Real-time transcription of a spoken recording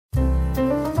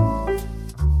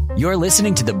You're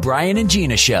listening to The Brian and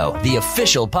Gina Show, the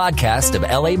official podcast of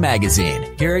LA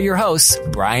Magazine. Here are your hosts,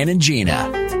 Brian and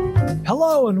Gina.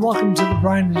 Hello and welcome to The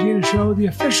Brian and Gina Show, the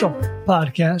official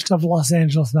podcast of Los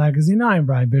Angeles Magazine. I'm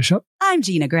Brian Bishop. I'm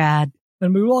Gina Grad.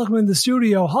 And we welcome in the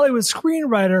studio Hollywood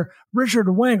screenwriter Richard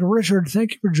Wenk. Richard,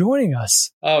 thank you for joining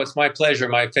us. Oh, it's my pleasure.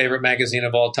 My favorite magazine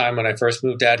of all time when I first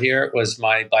moved out here was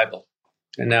my Bible.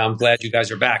 And now I'm glad you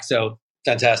guys are back. So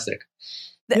fantastic.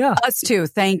 Yeah. Us too.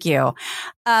 Thank you.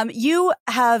 You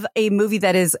have a movie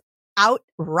that is out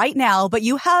right now, but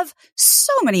you have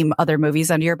so many other movies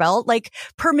under your belt. Like,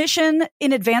 permission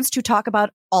in advance to talk about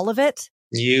all of it?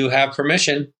 You have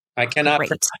permission. I cannot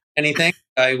predict anything.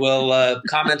 I will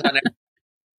comment on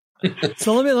it.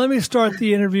 So let me start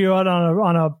the interview out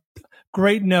on a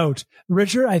great note.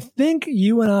 Richard, I think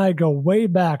you and I go way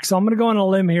back. So I'm going to go on a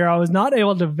limb here. I was not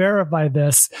able to verify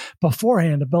this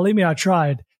beforehand. Believe me, I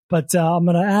tried. But I'm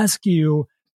going to ask you,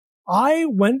 I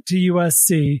went to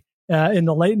USC in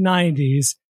the late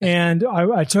 90s, and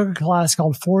I took a class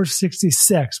called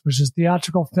 466, which is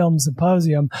Theatrical Film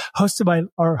Symposium, hosted,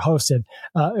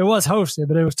 it was hosted,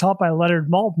 but it was taught by Leonard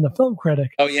Maltin, the film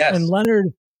critic. Oh, yes. And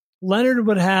Leonard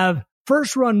would have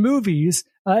first run movies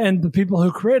and the people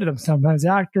who created them, sometimes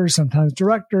actors, sometimes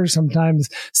directors, sometimes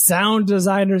sound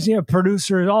designers,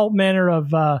 producers, all manner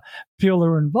of people who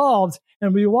were involved.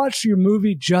 And we watched your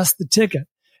movie, Just the Ticket.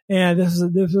 And this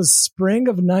was spring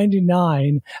of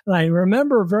 99. And I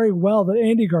remember very well that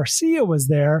Andy Garcia was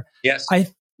there. Yes. I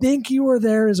think you were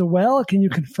there as well. Can you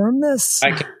confirm this?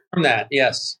 I confirm that.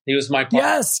 Yes. He was my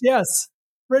partner. Yes.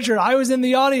 Richard, I was in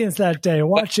the audience that day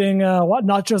watching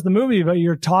not just the movie, but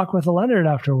your talk with Leonard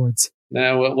afterwards.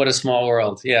 No, what a small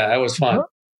world. Yeah, that was fun.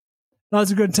 That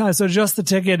was a good time. So Just the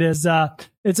Ticket is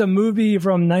it's a movie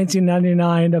from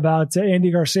 1999 about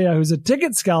Andy Garcia, who's a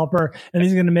ticket scalper, and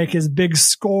he's going to make his big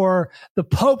score. The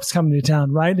Pope's coming to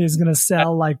town, right? He's going to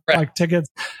sell like tickets.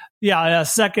 Yeah,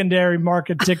 secondary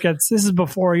market tickets. This is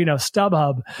before,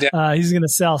 StubHub. Yeah. He's going to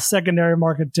sell secondary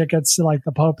market tickets to like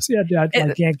the Pope's, like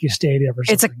Yankee Stadium or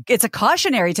something. It's a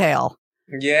cautionary tale.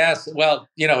 Yes. Well,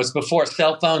 it's before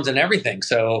cell phones and everything.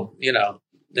 So,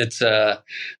 it's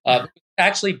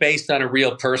actually based on a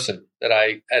real person that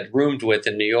I had roomed with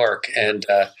in New York. And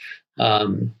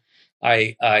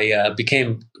I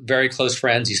became very close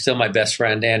friends. He's still my best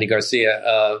friend, Andy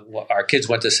Garcia. Our kids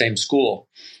went to the same school.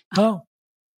 Oh.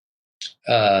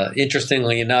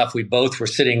 Interestingly enough, we both were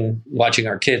sitting watching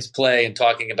our kids play and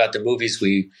talking about the movies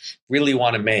we really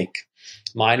want to make.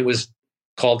 Mine was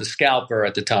called The Scalper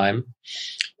at the time,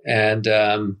 and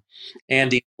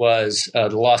Andy was The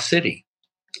Lost City,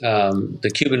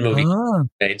 the Cuban movie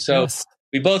made. So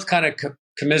we both kind of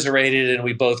commiserated, and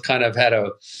we both kind of had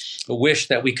a wish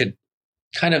that we could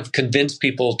kind of convince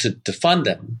people to fund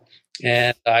them.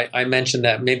 And I mentioned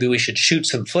that maybe we should shoot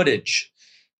some footage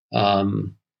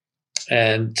and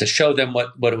to show them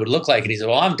what it would look like. And he said,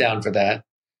 well, I'm down for that.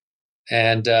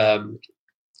 And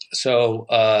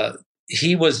so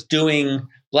he was doing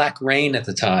Black Rain at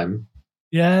the time.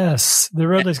 Yes, the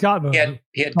Ridley Scott movie.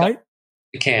 He had right?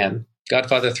 The can,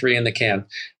 Godfather 3 in the can.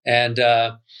 And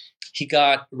he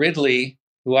got Ridley,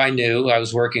 who I knew, I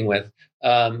was working with,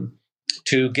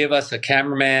 to give us a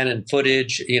cameraman and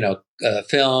footage,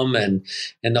 film and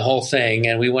the whole thing.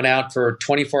 And we went out for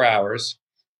 24 hours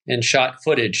and shot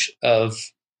footage of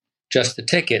Just the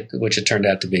Ticket, which it turned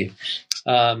out to be.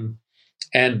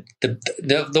 And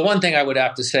the one thing I would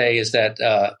have to say is that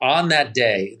on that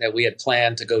day that we had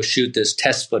planned to go shoot this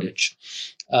test footage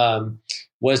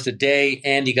was the day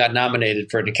Andy got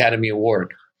nominated for an Academy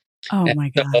Award. Oh, my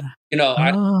God. So,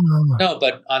 I don't know,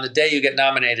 but on the day you get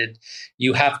nominated,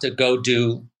 you have to go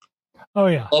do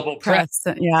global press.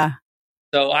 Yeah.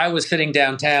 So I was sitting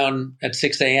downtown at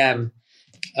 6 a.m.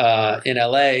 In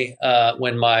LA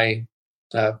when my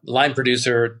line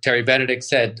producer, Terry Benedict,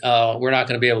 said, we're not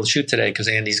going to be able to shoot today because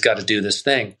Andy's got to do this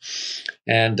thing.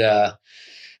 And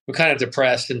we're kind of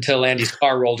depressed until Andy's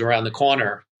car rolled around the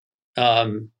corner,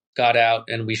 got out,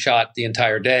 and we shot the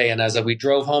entire day. And as we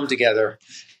drove home together,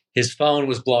 his phone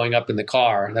was blowing up in the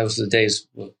car. That was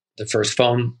the first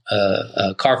phone,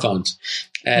 car phones.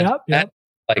 And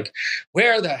like,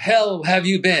 where the hell have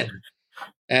you been?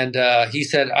 And he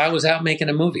said, I was out making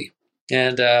a movie.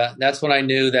 And that's when I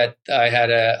knew that I had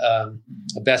a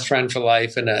best friend for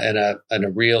life and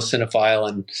a real cinephile.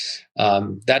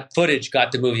 And that footage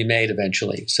got the movie made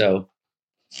eventually. So.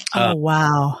 Oh,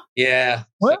 wow. Yeah.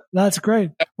 Well, that's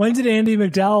great. When did Andy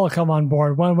McDowell come on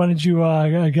board? When did you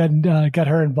get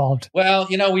her involved? Well,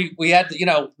 we had,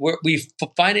 we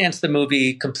financed the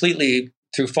movie completely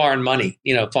through foreign money,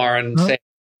 foreign sales.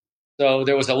 So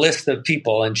there was a list of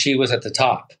people and she was at the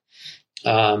top.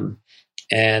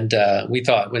 And we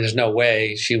thought, well, there's no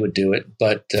way she would do it.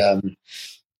 But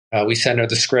we sent her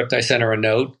the script. I sent her a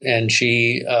note, and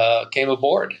she came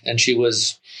aboard. And she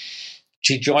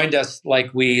joined us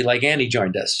like Annie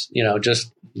joined us.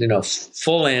 Just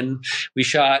full in. We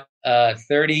shot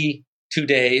 32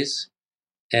 days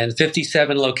and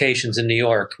 57 locations in New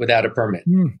York without a permit.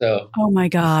 So, oh my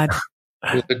God,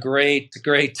 it was a great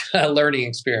learning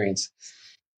experience.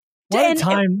 What a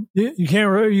time. You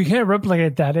can't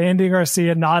replicate that. Andy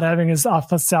Garcia not having his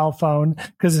off a cell phone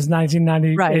because it's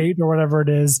 1998 or whatever it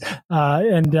is,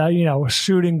 and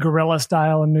shooting guerrilla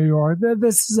style in New York.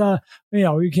 This is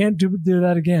you can't do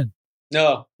that again.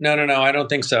 No, I don't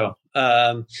think so.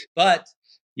 But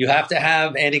you have to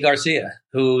have Andy Garcia,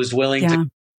 who's willing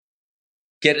to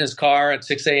get in his car at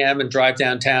 6 a.m. and drive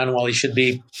downtown while he should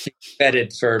be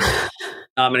vetted for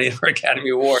nominated for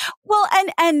Academy Award. Well,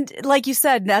 and like you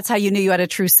said, that's how you knew you had a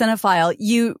true cinephile.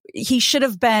 He should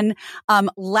have been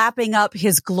lapping up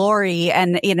his glory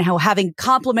and having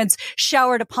compliments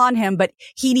showered upon him, but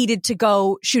he needed to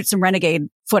go shoot some Renegade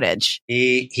footage.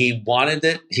 He wanted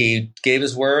it. He gave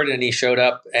his word, and he showed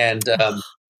up, and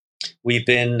we've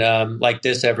been like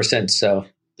this ever since. So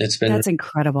that's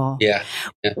incredible. Yeah.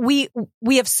 We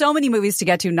have so many movies to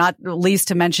get to, not least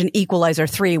to mention Equalizer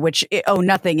 3, which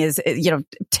nothing is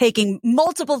taking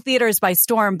multiple theaters by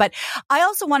storm. But I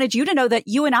also wanted you to know that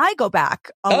you and I go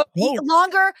back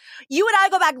longer. You and I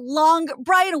go back long.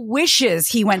 Brian wishes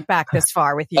he went back this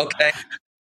far with you. Okay.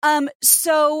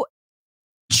 So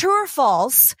true or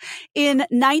false? In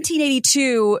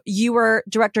 1982, you were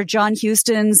director John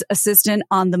Huston's assistant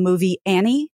on the movie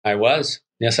Annie. I was.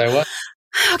 Yes, I was.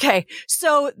 Okay.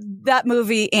 So that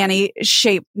movie, Annie,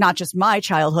 shaped not just my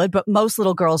childhood, but most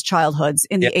little girls' childhoods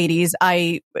in the 80s.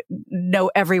 I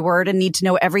know every word and need to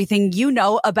know everything you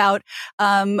know about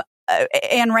Anne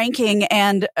Ranking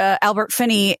and Albert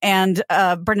Finney and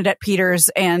Bernadette Peters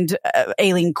and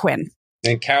Aileen Quinn.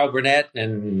 And Carol Burnett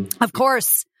and... Of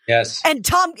course. Yes. And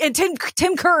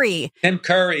Tim Curry. Tim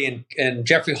Curry and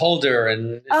Jeffrey Holder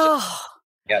and...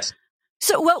 Yes.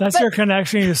 So that's your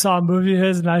connection. You saw a movie of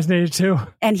his in 1982,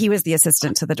 and he was the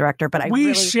assistant to the director. But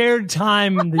we shared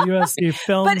time in the USC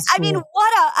film. But school.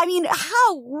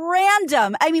 How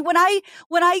random! I mean, when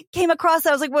I came across that,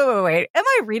 I was like, wait, am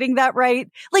I reading that right?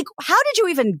 Like, how did you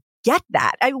even get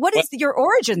that? What is your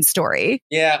origin story?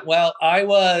 Yeah, well, I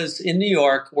was in New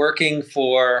York working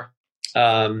for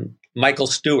Michael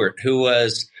Stewart,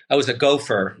 I was a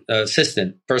gopher,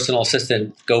 personal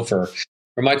assistant gopher.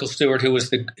 For Michael Stewart, who was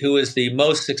the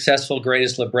most successful,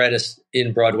 greatest librettist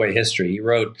in Broadway history. He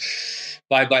wrote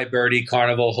Bye Bye Birdie,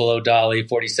 Carnival, Hello Dolly,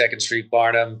 42nd Street,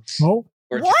 Barnum. Oh,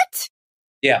 what?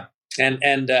 Yeah,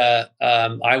 and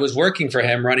I was working for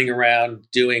him, running around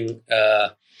doing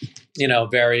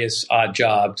various odd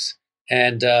jobs.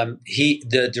 And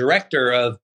the director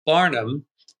of Barnum,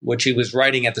 which he was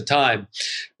writing at the time,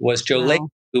 was Joe Lake,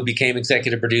 who became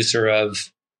executive producer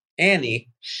of Annie.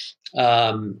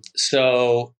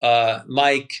 So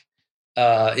Mike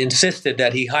insisted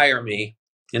that he hire me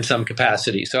in some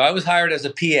capacity. So I was hired as a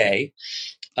PA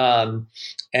and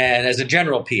as a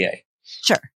general PA.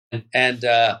 Sure. And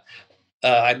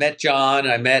I met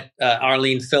John. I met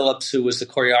Arlene Phillips, who was the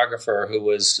choreographer, who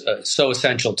was so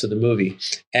essential to the movie.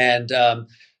 And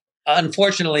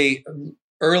unfortunately,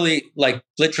 early, like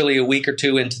literally a week or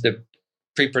two into the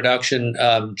pre-production,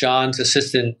 John's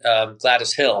assistant,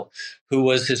 Gladys Hill, who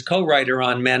was his co-writer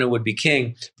on Man Who Would Be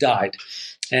King, died,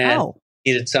 and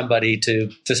needed somebody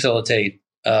to facilitate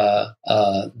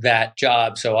that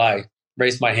job. So I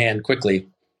raised my hand quickly.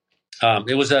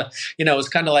 It was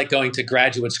kind of like going to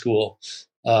graduate school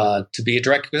to be a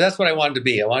director, because that's what I wanted to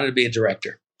be. I wanted to be a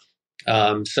director.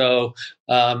 So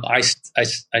I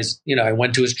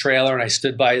went to his trailer and I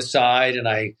stood by his side and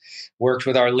I worked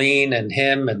with Arlene and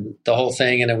him and the whole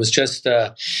thing. And it was just,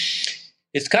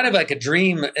 it's kind of like a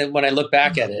dream when I look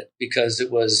back at it, because it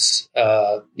was,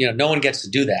 no one gets to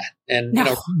do that. And,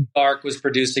 Clark was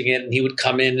producing it, and he would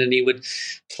come in and he would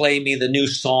play me the new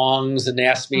songs and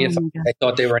ask me if I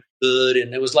thought they were good.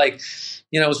 And it was like,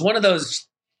 it was one of those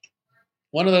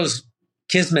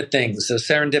kismet things, the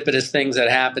serendipitous things that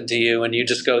happen to you, and you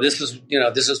just go, this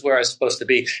is where I was supposed to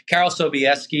be. Carol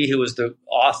Sobieski, who was the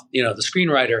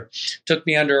screenwriter, took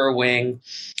me under her wing,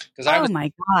 because I was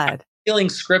stealing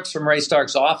scripts from Ray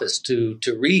Stark's office to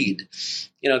read,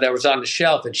 that was on the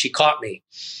shelf, and she caught me,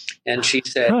 and she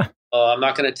said, "Oh, I'm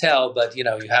not going to tell, but you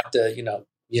have to,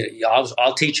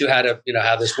 I'll teach you how to,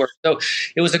 how this works." So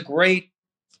it was a great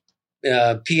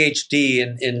PhD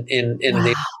in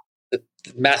the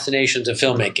machinations of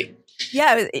filmmaking.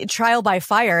 Yeah, trial by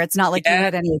fire. It's not like you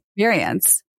had any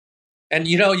experience. And,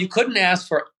 you couldn't ask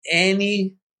for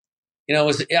any, I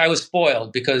was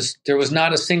spoiled because there was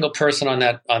not a single person on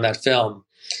that film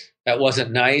that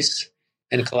wasn't nice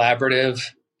and collaborative.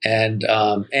 And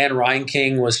Anne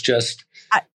Reinking was just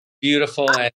beautiful.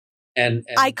 And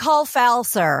I call foul,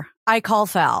 sir. I call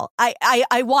foul.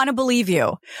 I want to believe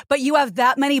you, but you have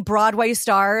that many Broadway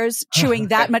stars chewing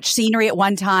that much scenery at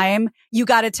one time. You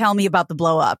got to tell me about the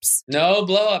blow-ups. No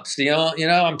blow-ups.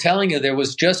 I'm telling you, it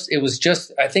was just,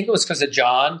 I think it was because of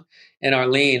John and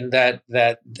Arlene that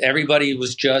everybody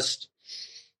was just,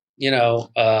 all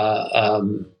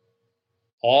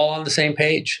on the same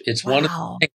page. It's one of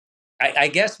the things. I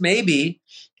guess maybe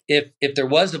if there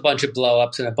was a bunch of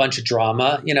blow-ups and a bunch of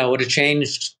drama, it would have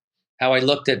changed how I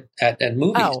looked at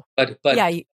movies. Oh, but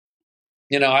yeah.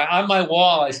 On my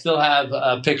wall, I still have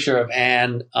a picture of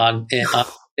Anne on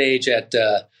stage at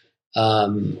at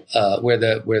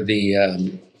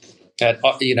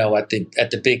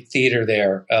the big theater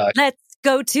there. Let's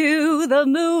go to the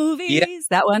movies. Yeah.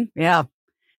 That one, yeah.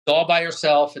 All by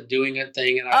herself and doing a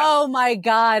thing. And oh my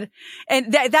God.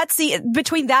 And that's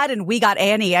between that and We Got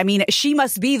Annie. I mean, she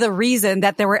must be the reason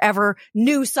that there were ever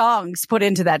new songs put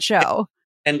into that show.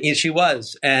 And she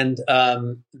was. And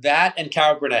that and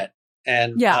Carol Burnett.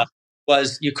 And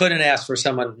you couldn't ask for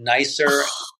someone nicer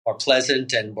or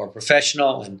pleasant and more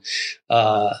professional. And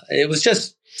it was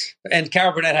just, and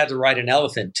Carol Burnett had to ride an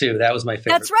elephant too. That was my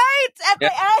favorite. That's right. At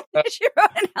the end, she rode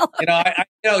an elephant.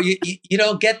 You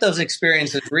don't get those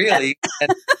experiences really.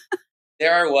 And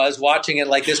there I was watching it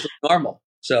like this was normal.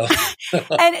 So,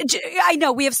 and I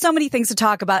know we have so many things to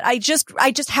talk about. I just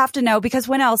have to know, because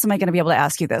when else am I going to be able to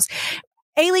ask you this?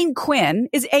 Aileen Quinn,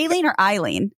 is Aileen or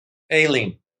Eileen?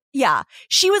 Aileen. Yeah.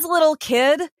 She was a little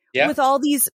kid. Yeah. With all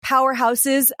these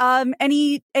powerhouses,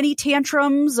 any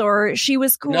tantrums, or she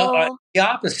was cool? No, the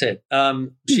opposite.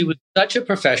 She was such a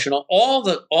professional. All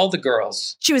the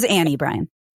girls. She was Annie, Brian.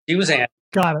 She was Annie.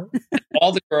 Got it.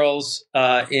 All the girls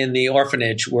in the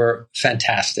orphanage were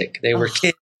fantastic. They were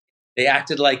kids. They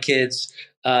acted like kids.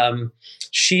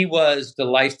 She was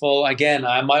delightful. Again,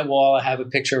 on my wall, I have a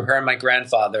picture of her and my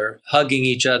grandfather hugging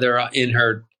each other in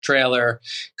her trailer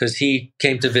because he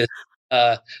came to visit.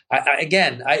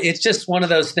 It's just one of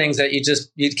those things that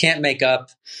you can't make up,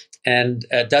 and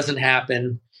it doesn't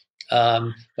happen.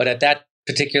 But at that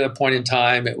particular point in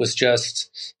time, it was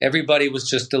just, everybody was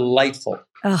just delightful.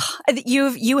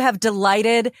 You have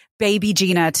delighted baby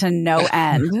Gina to no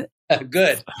end.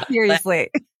 Good.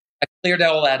 Seriously. I cleared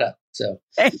all that up. So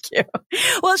thank you.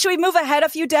 Well, should we move ahead a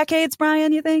few decades,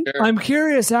 Brian, you think? Sure. I'm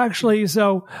curious, actually.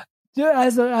 So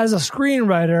as a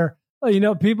screenwriter,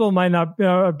 people might not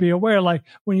be aware, like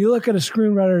when you look at a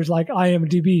screenwriter's like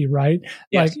IMDb, right?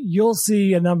 Yes. Like you'll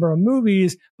see a number of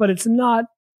movies, but it's not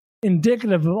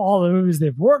indicative of all the movies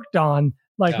they've worked on.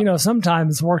 Like,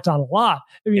 sometimes worked on a lot.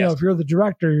 If you're the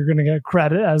director, you're going to get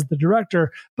credit as the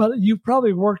director, but you've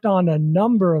probably worked on a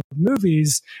number of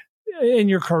movies in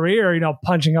your career,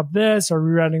 punching up this or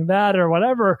rewriting that or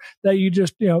whatever, that you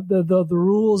just, the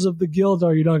rules of the guild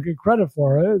are you don't get credit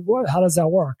for it. How does that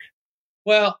work?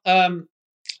 Well,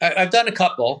 I've done a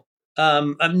couple.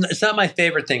 It's not my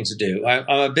favorite thing to do.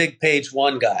 I'm a big page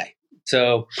one guy.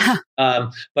 So,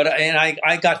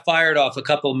 I got fired off a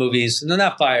couple of movies. No,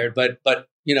 not fired, but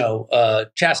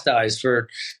chastised for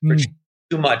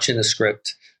too much in the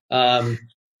script.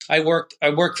 I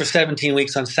worked for 17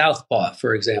 weeks on Southpaw,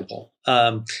 for example.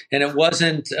 And it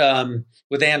wasn't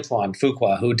with Antoine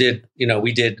Fuqua, who did,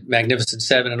 we did Magnificent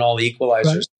Seven and all the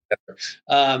Equalizers.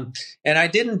 Right. And I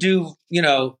didn't do,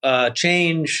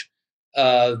 change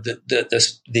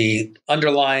the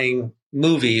underlying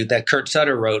movie that Kurt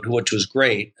Sutter wrote, which was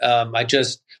great. I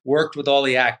just worked with all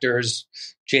the actors,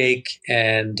 Jake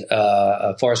and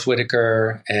Forrest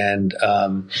Whitaker and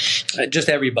just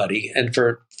everybody, and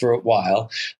for a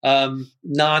while,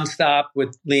 nonstop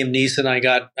with Liam Neeson. I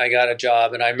got a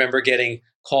job, and I remember getting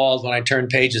called when I turned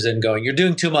pages and going, "You're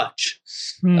doing too much."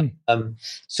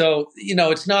 So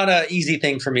it's not an easy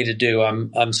thing for me to do.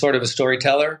 I'm sort of a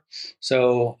storyteller,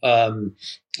 so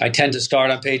I tend to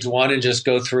start on page one and just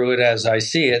go through it as I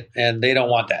see it. And they don't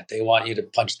want that. They want you to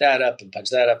punch that up and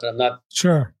punch that up. And I'm not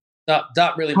sure.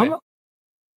 Not really.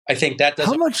 I think that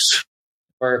doesn't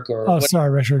work. Sorry,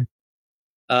 Richard.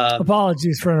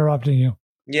 Apologies for interrupting you.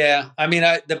 Yeah, I mean,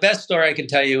 the best story I can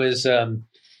tell you is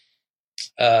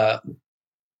I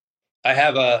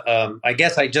have I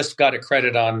guess I just got a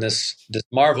credit on this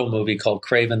Marvel movie called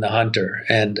Kraven the Hunter,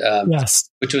 and yes,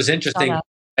 which was interesting.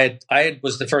 I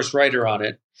was the first writer on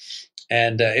it,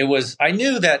 and I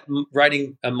knew that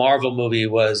writing a Marvel movie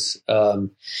was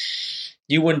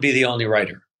you wouldn't be the only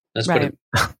writer. Let's put it.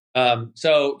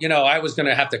 So I was going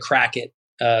to have to crack it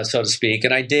so to speak.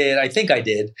 And I did. I think I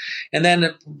did. And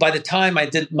then by the time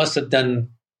must have done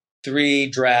 3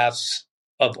 drafts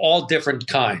of all different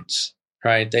kinds.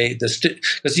 Right? Because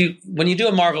when you do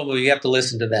a Marvel movie, you have to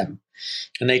listen to them,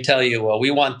 and they tell you, well,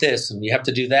 we want this, and you have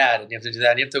to do that, and you have to do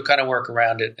that, and you have to kind of work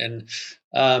around it. And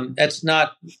that's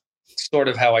not sort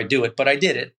of how I do it, but I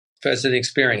did it as an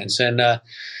experience. And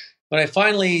when I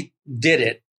finally did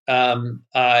it,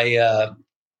 I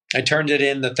turned it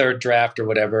in the 3rd draft or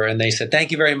whatever, and they said,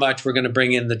 "Thank you very much. We're going to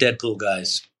bring in the Deadpool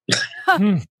guys."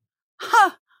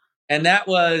 And that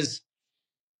was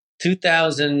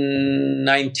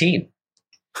 2019.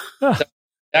 So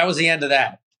that was the end of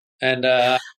that. And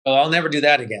I'll never do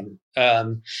that again.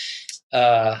 And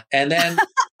then,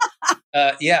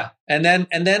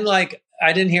 and then like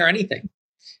I didn't hear anything.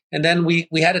 And then we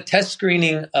had a test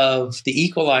screening of the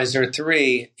Equalizer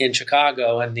 3 in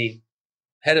Chicago, and the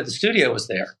head of the studio was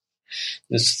there,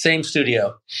 the same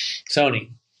studio,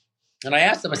 Sony. And I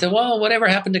asked them, I said, "Well, whatever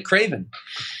happened to Kraven,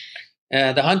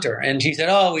 the Hunter?" And she said,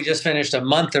 "Oh, we just finished a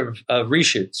month of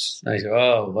reshoots." And I said,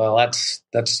 "Oh, well, that's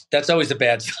always a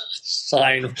bad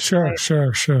sign." Sure.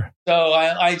 So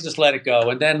I just let it go.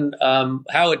 And then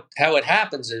how it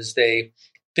happens is they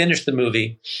finish the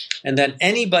movie, and then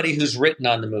anybody who's written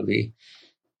on the movie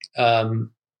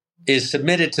is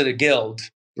submitted to the Guild,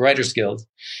 the Writers Guild,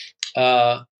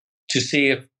 to see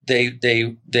if they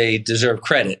deserve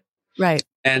credit. Right.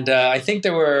 And I think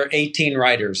there were 18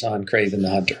 writers on Kraven the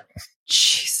Hunter.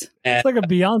 Jeez. It's like a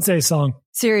Beyonce song.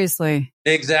 Seriously.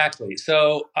 Exactly.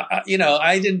 So,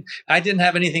 I didn't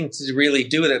have anything to really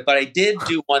do with it, but I did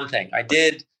do one thing. I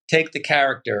did take the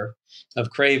character of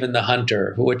Kraven the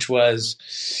Hunter, which was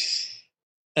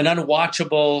an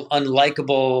unwatchable,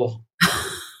 unlikable,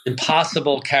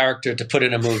 impossible character to put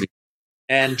in a movie,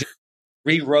 and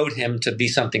rewrote him to be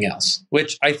something else,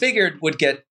 which I figured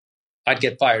I'd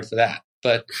get fired for that.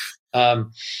 But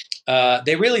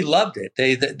they really loved it.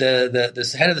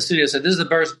 The head of the studio said, "This is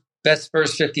the best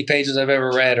first 50 pages I've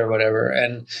ever read," or whatever,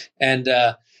 and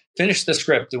finish the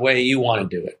script the way you want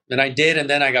to do it. And I did, and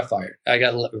then I got fired. I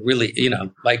got really,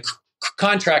 my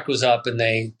contract was up, and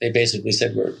they basically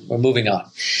said, we're moving on.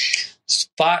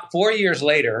 4 years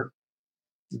later,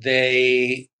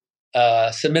 they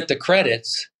submit the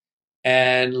credits,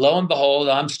 and lo and behold,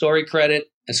 I'm story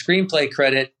credit and screenplay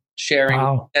credit sharing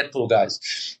Deadpool guys.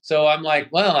 So I'm like,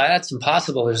 well, that's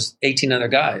impossible. There's 18 other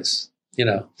guys,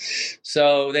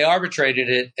 So they arbitrated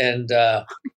it, and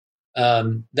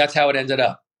that's how it ended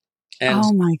up. And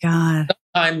oh my God.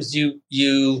 Sometimes you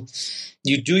do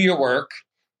your work,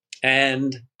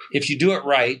 and if you do it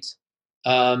right,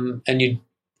 and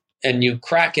you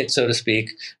crack it, so to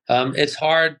speak, it's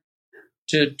hard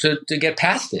to get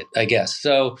past it, I guess.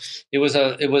 So it was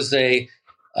a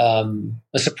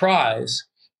surprise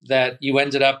that you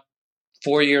ended up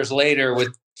 4 years later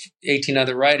with 18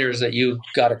 other writers that you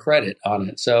got a credit on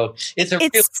it. So it's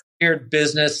real weird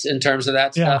business in terms of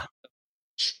that stuff.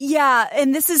 Yeah.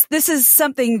 And this is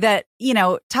something that,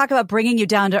 talk about bringing you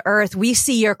down to earth. We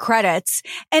see your credits,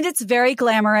 and it's very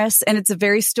glamorous, and it's a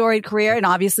very storied career. And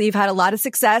obviously you've had a lot of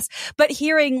success, but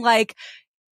hearing like,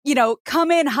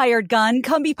 come in, hired gun,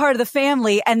 come be part of the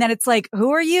family. And then it's like,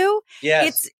 who are you?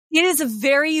 Yes. It is a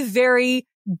very, very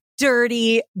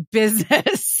dirty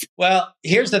business. Well,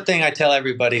 here's the thing I tell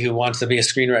everybody who wants to be a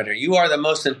screenwriter. You are the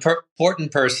most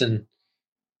important person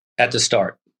at the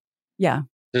start. Yeah.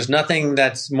 There's nothing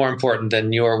that's more important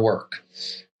than your work.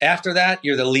 After that,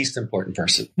 you're the least important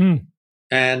person.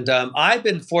 And I've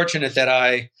been fortunate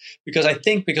that because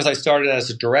I started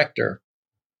as a director,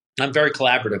 I'm very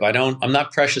collaborative. I'm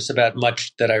not precious about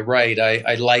much that I write.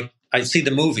 I see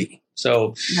the movie.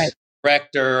 So right.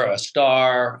 Director, a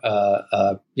star,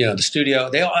 the studio,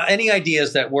 any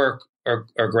ideas that work are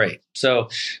great. So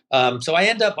I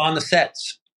end up on the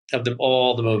sets of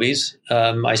all the movies.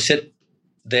 I sit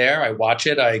there, I watch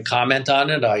it, I comment on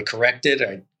it, I correct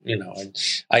it.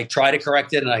 I try to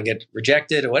correct it, and I get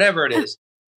rejected or whatever it is.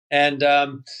 And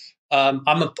I'm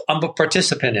a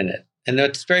participant in it. And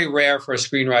it's very rare for a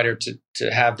screenwriter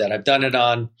to have that. I've done it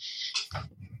on,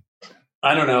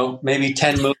 I don't know, maybe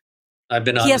 10 movies I've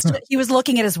been on. Yes, he was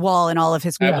looking at his wall and all of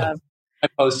his my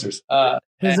posters.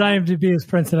 His IMDb is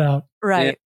printed out.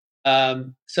 Right. Yeah.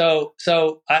 So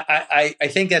I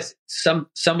think that's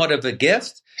somewhat of a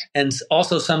gift, and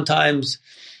also sometimes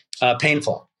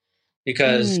painful,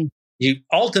 because you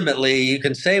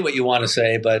can say what you want to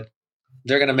say, but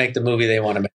they're going to make the movie they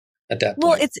want to make at that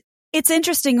point. Well, it's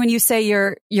interesting when you say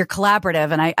you're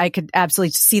collaborative, and I could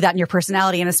absolutely see that in your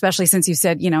personality, and especially since you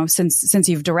said, since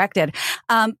you've directed.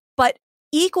 But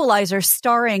Equalizer,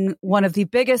 starring one of the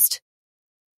biggest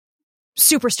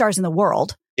superstars in the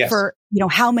world, yes. for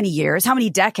how many years, how many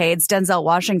decades, Denzel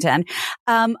Washington.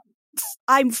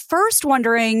 I'm first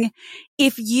wondering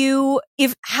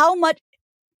how much,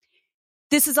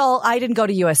 this is all, I didn't go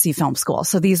to USC film school,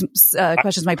 so these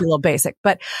questions might be a little basic,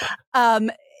 but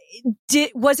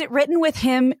was it written with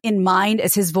him in mind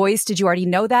as his voice? Did you already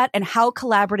know that? And how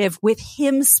collaborative with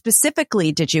him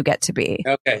specifically did you get to be?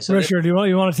 Okay. So Richard, you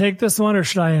want to take this one or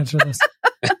should I answer this?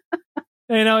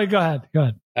 Hey, no, go ahead.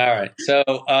 All right.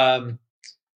 So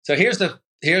here's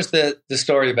the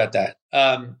story about that.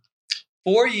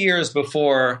 4 years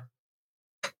before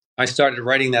I started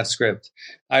writing that script,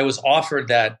 I was offered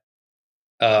that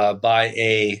by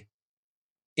a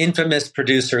infamous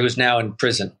producer who's now in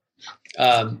prison.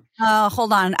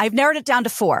 Hold on. I've narrowed it down to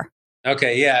 4.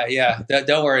 Okay. Yeah.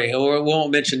 Don't worry. We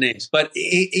won't mention names, but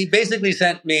he basically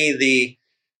sent me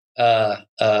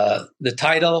the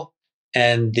title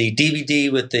and the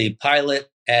DVD with the pilot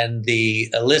and the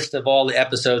list of all the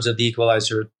episodes of the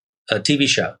Equalizer TV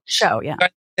show. Yeah. I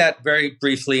did that very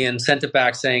briefly and sent it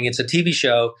back saying it's a TV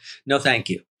show. No, thank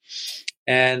you.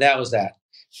 And that was that.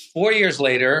 4 years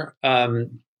later,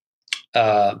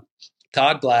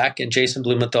 Todd Black and Jason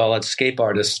Blumenthal at Escape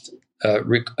Artists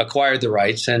acquired the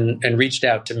rights and reached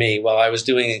out to me while I was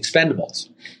doing Expendables.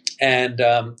 And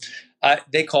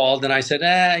they called and I said,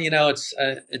 no,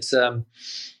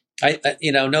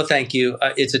 thank you.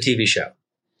 It's a TV show.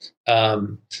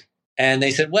 And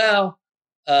they said, well,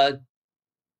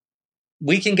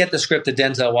 we can get the script to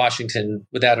Denzel Washington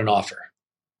without an offer.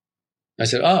 I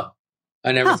said, oh,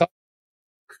 I never thought.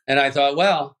 And I thought,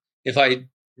 well, if I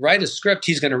write a script,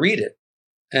 he's going to read it.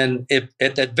 And if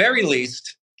at the very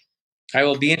least, I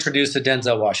will be introduced to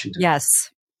Denzel Washington.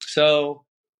 Yes. So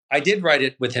I did write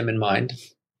it with him in mind.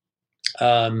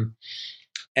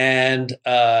 And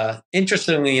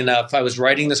interestingly enough, I was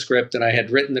writing the script and I had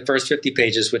written the first 50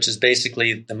 pages, which is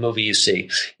basically the movie you see.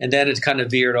 And then it kind of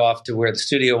veered off to where the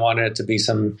studio wanted it to be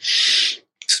some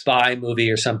spy movie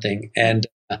or something. And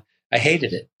I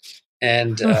hated it.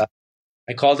 And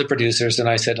I called the producers and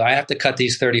I said, I have to cut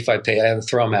these 35 pages. I have to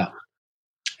throw them out.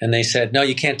 And they said, no,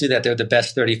 you can't do that. They're the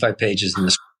best 35 pages in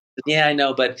this. Yeah, I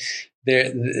know, but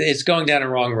it's going down a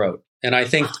wrong road. And I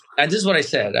think, and this is what I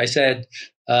said. I said,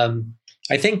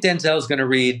 I think Denzel's going to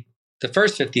read the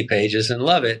first 50 pages and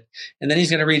love it. And then he's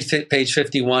going to read page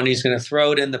 51. He's going to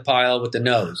throw it in the pile with the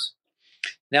nose.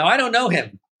 Now, I don't know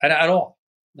him at all.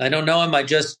 I don't know him. I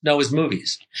just know his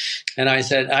movies. And I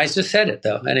just said it,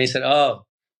 though. And he said, oh,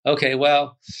 okay,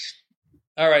 well,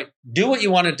 all right, do what you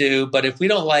want to do. But if we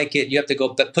don't like it, you have to go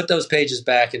put those pages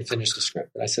back and finish the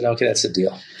script. And I said, okay, that's the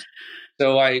deal.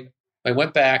 So I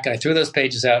went back and I threw those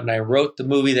pages out and I wrote the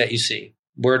movie that you see,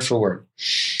 word for word.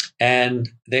 And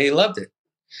they loved it.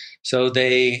 So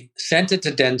they sent it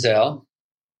to Denzel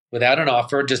without an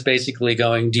offer, just basically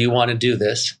going, do you want to do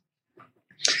this?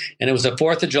 And it was the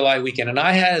 4th of July weekend. And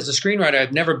I had, as a screenwriter,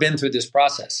 I've never been through this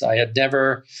process. I had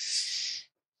never,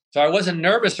 so I wasn't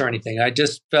nervous or anything. I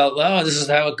just felt, oh, this is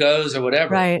how it goes or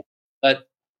whatever. Right. But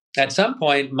at some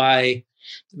point, my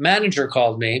manager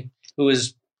called me,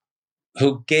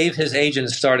 who gave his agent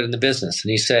a start in the business.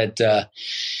 And he said,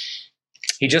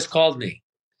 he just called me.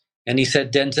 And he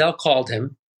said, Denzel called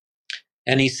him.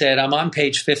 And he said, I'm on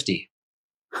page 50.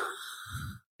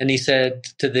 And he said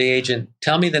to the agent,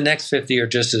 tell me the next 50 are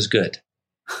just as good.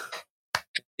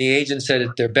 The agent said,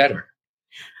 they're better.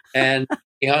 And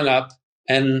he hung up.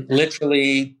 And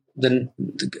literally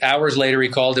hours later, he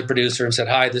called the producer and said,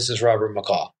 hi, this is Robert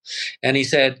McCall. And he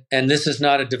said, and this is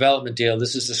not a development deal.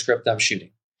 This is the script I'm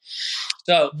shooting.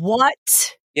 So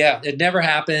what? Yeah, it never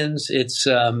happens. It's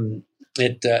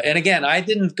and again, I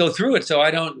didn't go through it, so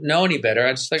I don't know any better.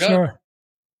 I just like, sure.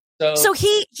 Oh. So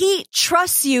he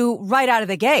trusts you right out of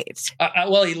the gate.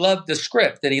 Well, he loved the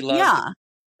script and he loved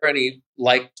it, and he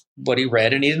liked what he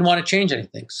read and he didn't want to change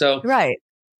anything. So, right.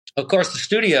 Of course, the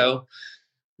studio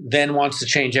then wants to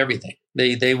change everything.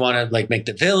 They want to like make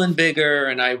the villain bigger.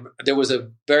 And there was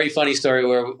a very funny story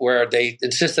where they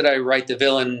insisted I write the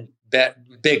villain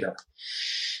bigger.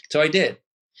 So I did.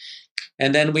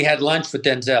 And then we had lunch with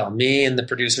Denzel, me and the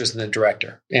producers and the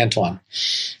director, Antoine.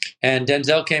 And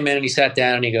Denzel came in and he sat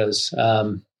down and he goes,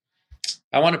 I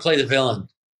want to play the villain.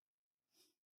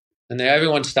 And then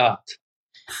everyone stopped.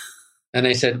 And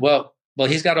they said, well,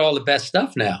 he's got all the best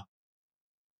stuff now.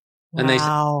 Wow. And they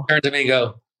turned to me and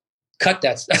go, cut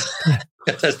that stuff.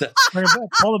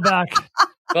 Pull it back.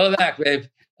 Pull it back, babe.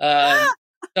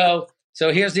 So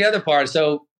here's the other part.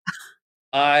 So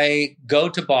I go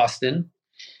to Boston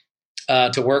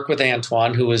to work with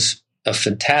Antoine, who was a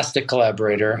fantastic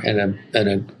collaborator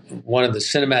and one of the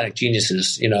cinematic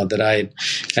geniuses, that I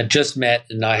had just met.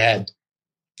 And I had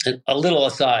a little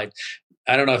aside.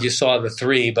 I don't know if you saw the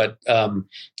 3, but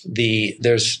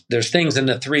there's things in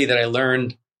the 3 that I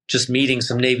learned just meeting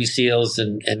some Navy SEALs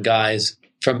and guys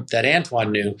from that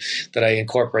Antoine knew that I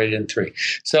incorporated in 3.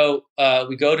 So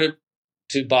we go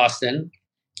to Boston,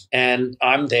 and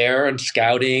I'm there and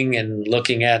scouting and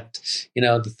looking at,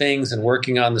 the things and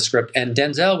working on the script. And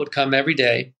Denzel would come every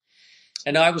day.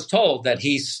 And I was told that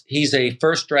he's a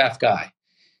first draft guy.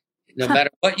 No matter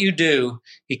what you do,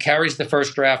 he carries the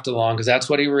first draft along because that's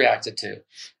what he reacted to.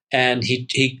 And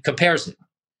he compares it.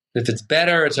 If it's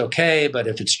better, it's okay. But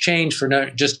if it's changed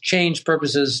for just change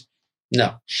purposes,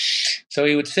 no. So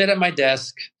he would sit at my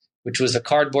desk, which was a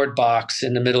cardboard box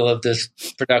in the middle of this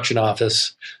production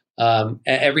office,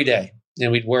 every day.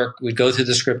 And we'd go through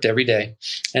the script every day.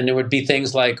 And there would be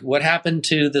things like, what happened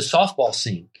to the softball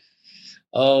scene?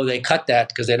 Oh, they cut that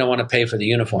because they don't want to pay for the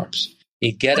uniforms.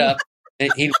 He'd get up,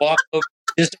 and he'd walk over,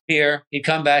 disappear. He'd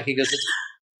come back. He goes,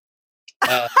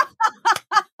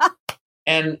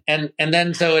 and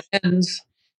then so it ends,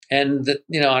 and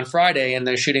on Friday, and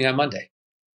they're shooting on Monday,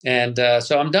 and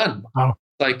so I'm done. Wow.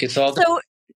 Like it's all done. So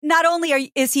not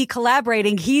only is he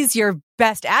collaborating, he's your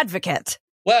best advocate.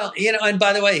 Well, and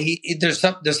by the way, there's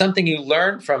something you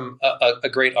learn from a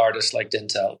great artist like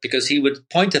Denzel, because he would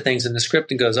point to things in the script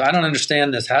and goes, I don't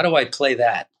understand this. How do I play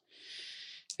that?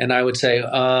 And I would say,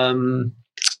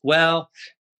 well,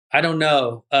 I don't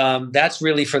know. That's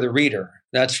really for the reader.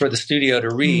 That's for the studio to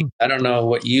read. I don't know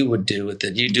what you would do with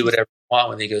it. You do whatever you want.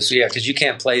 When he goes, yeah, because you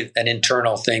can't play an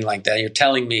internal thing like that. You're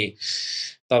telling me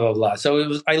blah, blah, blah.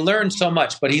 So I learned so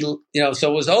much, but so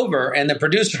it was over, and the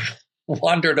producer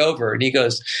wandered over and he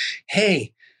goes,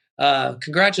 hey,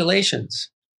 congratulations.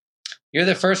 You're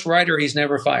the first writer he's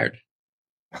never fired.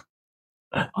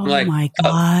 Oh my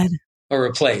God. Or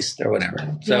replaced or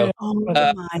whatever. So,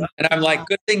 and I'm like,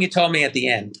 good thing you told me at the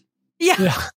end.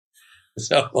 Yeah.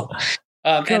 So,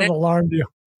 kind of alarmed you.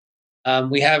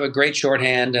 We have a great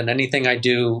shorthand, and anything I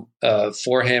do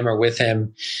for him or with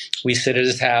him, we sit at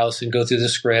his house and go through the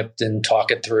script and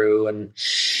talk it through. And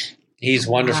he's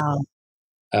wonderful. Wow.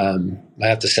 I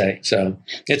have to say. So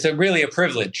it's really a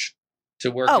privilege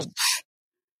to work. Oh.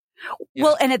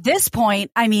 Well, and at this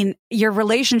point, I mean, your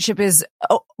relationship is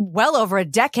well over a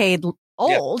decade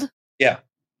old. Yeah.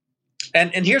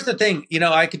 And here's the thing,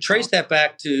 I could trace that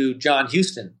back to John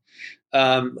Huston,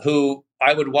 who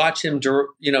I would watch him,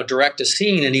 direct a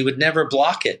scene, and he would never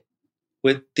block it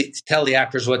tell the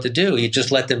actors what to do. He'd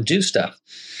just let them do stuff.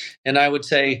 And I would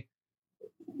say,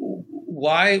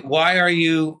 why are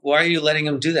you letting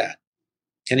him do that?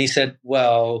 And he said,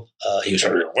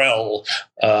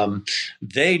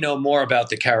 they know more about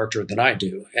the character than I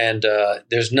do. And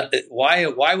why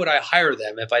would I hire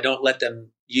them if I don't let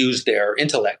them use their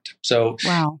intellect? So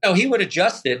wow. He would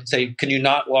adjust it and say, can you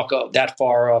not walk up that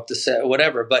far off the set,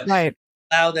 whatever, but right.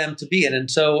 Allow them to be it. And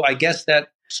so I guess that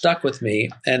stuck with me.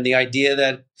 And the idea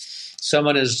that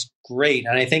someone is great,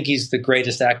 and I think he's the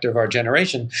greatest actor of our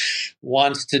generation,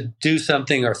 wants to do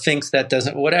something or thinks that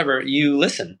doesn't, whatever, you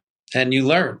listen and you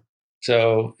learn.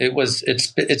 So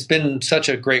it's been such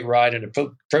a great ride and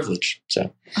a privilege.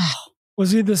 So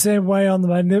was he the same way on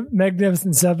the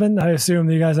Magnificent Seven? I assume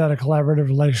that you guys had a collaborative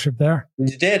relationship there.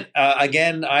 You did.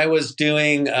 Again, I was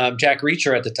doing Jack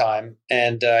Reacher at the time,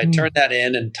 and I turned that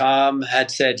in, and Tom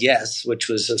had said yes, which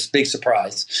was a big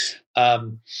surprise.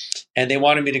 And they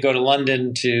wanted me to go to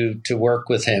London to work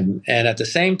with him. And at the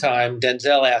same time,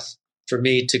 Denzel asked for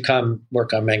me to come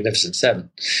work on Magnificent Seven.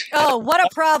 Oh, what a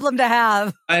problem to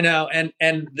have. I know. And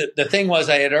the thing was,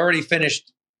 I had already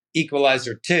finished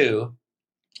Equalizer 2,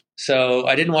 so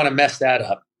I didn't want to mess that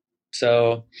up.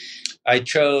 So I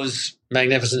chose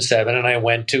Magnificent Seven, and I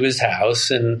went to his house,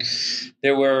 and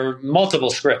there were multiple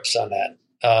scripts on that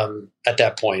at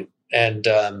that point. And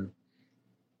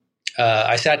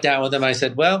I sat down with him. I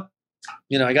said, well,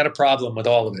 I got a problem with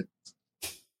all of it.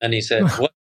 And he said, what's the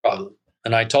problem?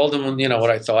 And I told him, what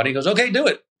I thought. He goes, okay, do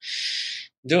it.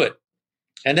 Do it.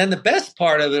 And then the best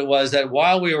part of it was that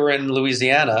while we were in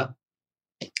Louisiana,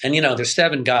 and, there's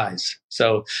 7 guys.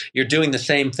 So you're doing the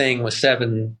same thing with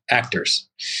 7 actors.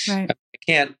 Right. I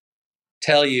can't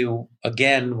tell you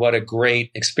again what a great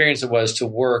experience it was to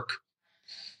work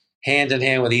hand in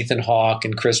hand with Ethan Hawke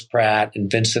and Chris Pratt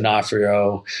and Vince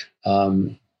D'Onofrio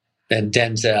and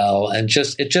Denzel. And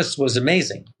it just was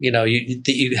amazing.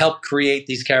 You help create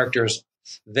these characters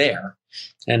there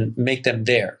and make them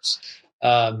theirs.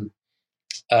 So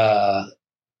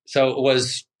it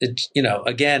was,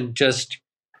 again, just,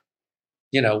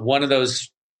 one of those,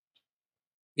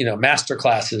 master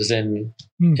classes in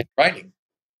writing,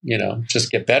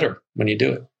 just get better when you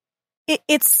do it.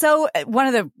 It's so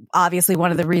obviously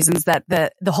one of the reasons that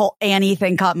the whole Annie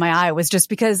thing caught my eye was just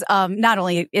because, not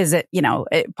only is it,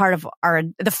 part of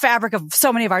the fabric of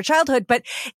so many of our childhood, but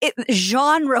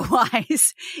genre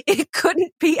wise, it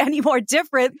couldn't be any more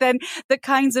different than the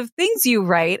kinds of things you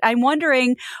write. I'm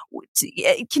wondering,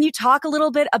 can you talk a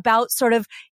little bit about sort of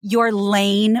your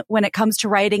lane when it comes to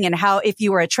writing and how, if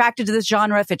you were attracted to this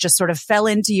genre, if it just sort of fell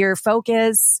into your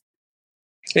focus?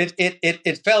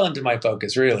 It fell into my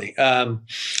focus, really.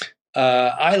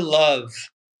 I love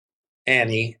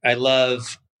Annie. I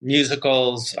love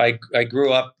musicals. I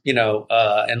grew up,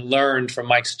 and learned from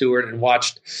Mike Stewart and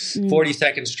watched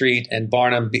 42nd Street and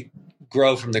Barnum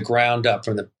grow from the ground up,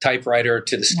 from the typewriter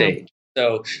to the stage.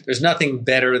 So there's nothing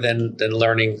better than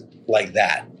learning like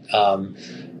that.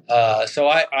 So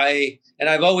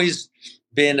I've always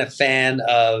been a fan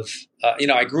of,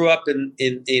 I grew up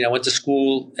went to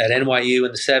school at NYU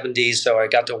in the 70s. So I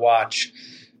got to watch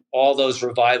all those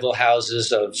revival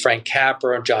houses of Frank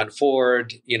Capra and John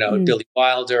Ford, Billy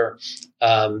Wilder,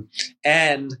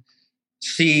 and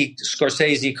see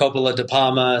Scorsese, Coppola, De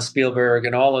Palma, Spielberg,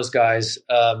 and all those guys,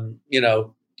 kind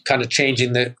of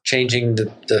changing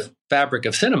the fabric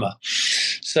of cinema.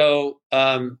 So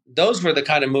those were the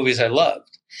kind of movies I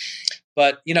loved.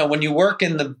 But, when you work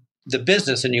in the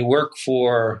business and you work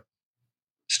for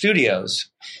studios,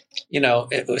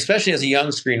 especially as a young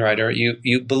screenwriter,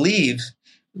 you believe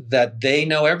that they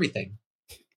know everything,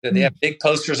 that they have big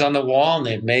posters on the wall and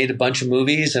they've made a bunch of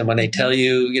movies. And when they tell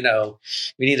you,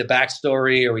 we need a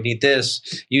backstory or we need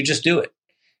this, you just do it.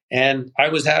 And I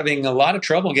was having a lot of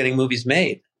trouble getting movies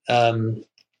made.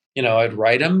 I'd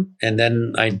write them and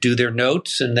then I'd do their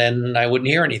notes and then I wouldn't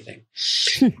hear anything.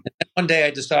 And then one day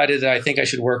I decided that I think I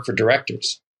should work for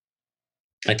directors.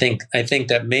 I think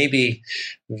that maybe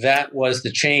that was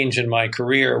the change in my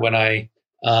career when I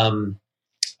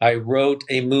wrote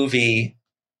a movie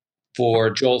for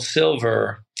Joel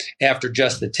Silver after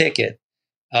Just the Ticket.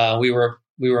 We were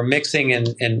mixing and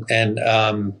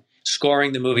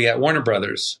scoring the movie at Warner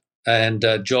Brothers, and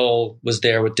Joel was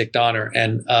there with Dick Donner,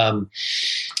 and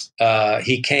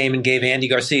he came and gave Andy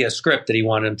Garcia a script that he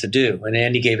wanted him to do, and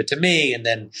Andy gave it to me, and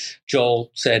then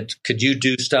Joel said, "Could you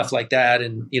do stuff like that?"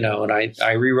 And and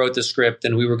I rewrote the script,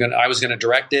 and I was going to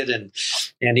direct it, and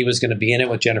Andy was going to be in it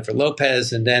with Jennifer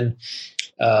Lopez, and then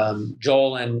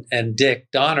Joel and Dick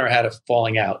Donner had a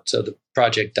falling out, so the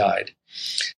project died.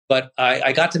 But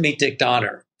I got to meet Dick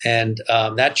Donner, and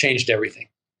that changed everything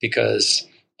because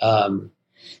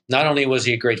not only was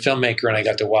he a great filmmaker, and I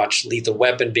got to watch Lethal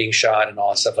Weapon being shot and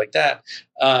all stuff like that,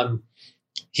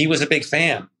 he was a big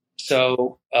fan.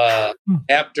 So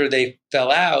after they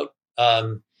fell out,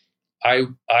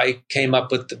 I came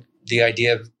up with the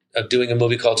idea of doing a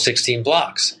movie called 16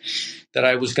 Blocks that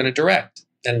I was going to direct,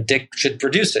 and Dick should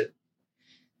produce it.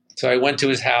 So I went to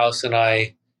his house and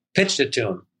I pitched it to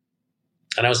him.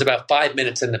 And I was about 5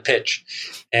 minutes in the pitch,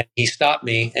 and he stopped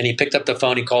me and he picked up the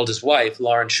phone. He called his wife,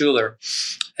 Lauren Schuler,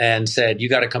 and said, "You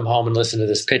got to come home and listen to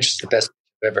this pitch. It's the best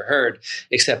I've ever heard,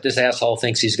 except this asshole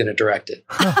thinks he's going to direct it."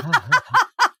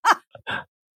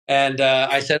 And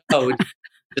I said, "Oh,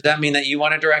 does that mean that you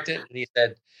want to direct it?" And he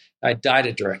said, "I die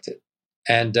to direct it."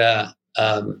 And I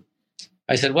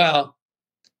said, "Well,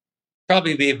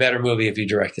 probably be a better movie if you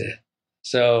directed it."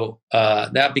 So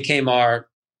that became our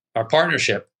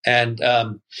partnership. And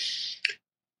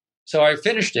so I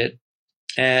finished it,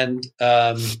 and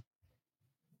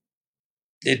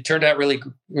it turned out really,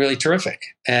 really terrific.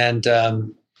 And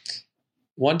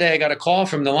one day I got a call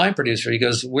from the line producer. He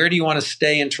goes, "Where do you want to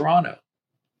stay in Toronto?"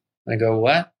 I go,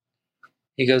 "What?"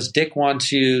 He goes, "Dick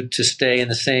wants you to stay in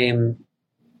the same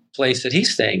place that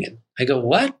he's staying in." I go,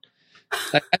 "What?"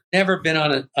 I've never been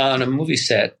on a movie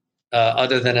set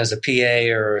other than as a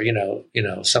PA or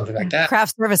something like that.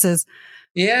 Craft services.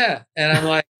 Yeah. And I'm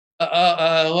like,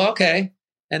 well, okay.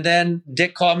 And then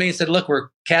Dick called me and said, "Look, we're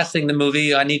casting the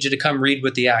movie. I need you to come read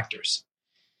with the actors."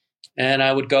 And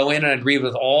I would go in and I'd read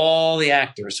with all the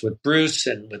actors, with Bruce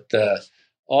and with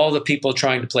all the people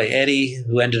trying to play Eddie,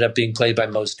 who ended up being played by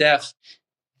Mos Def.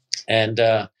 And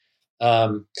I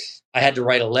had to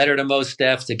write a letter to Mos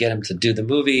Def to get him to do the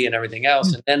movie and everything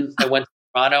else. And then I went to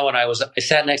Toronto and I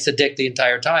sat next to Dick the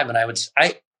entire time. And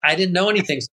I didn't know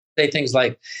anything. Say things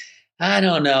like, "I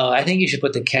don't know. I think you should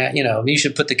put you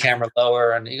should put the camera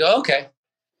lower." And you go, "Okay."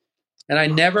 And I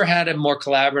never had a more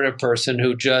collaborative person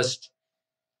who just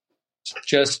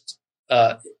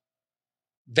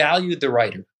valued the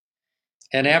writer.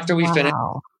 And after we finished,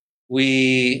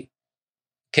 we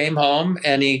came home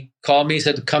and he called me,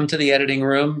 said, "Come to the editing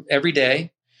room every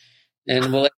day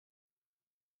and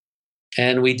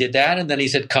we did that. And then he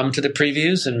said, "Come to the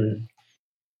previews." And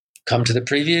come to the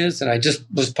previews, and I just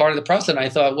was part of the process. And I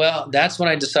thought, well, that's when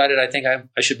I decided I think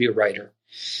I should be a writer.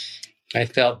 I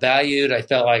felt valued. I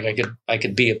felt like I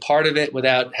could be a part of it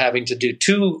without having to do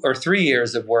 2 or 3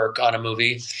 years of work on a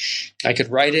movie. I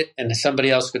could write it, and somebody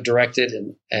else could direct it,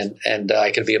 and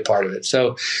I could be a part of it.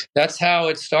 So that's how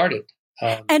it started.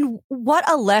 And what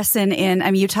a lesson in,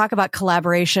 I mean, you talk about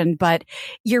collaboration, but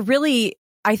you're really,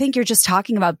 I think you're just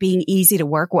talking about being easy to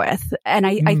work with. And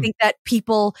I think that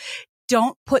people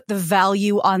don't put the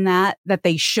value on that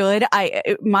they should.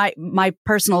 My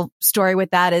personal story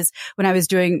with that is when I was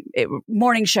doing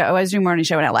morning show in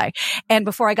LA. And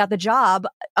before I got the job,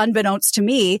 unbeknownst to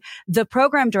me, the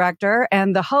program director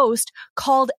and the host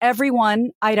called everyone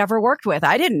I'd ever worked with.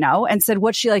 I didn't know, and said,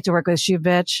 what's she like to work with? Is she a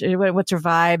bitch? What's her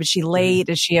vibe? Is she late?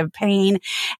 Does she have pain?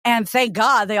 And thank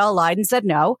God they all lied and said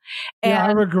no. And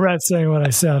I regret saying what I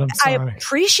said. I'm sorry. I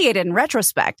appreciate it in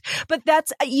retrospect, but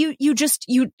that's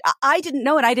I didn't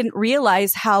know, and I didn't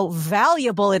realize how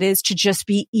valuable it is to just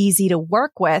be easy to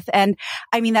work with. And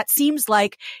I mean, that seems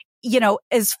like,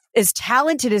 as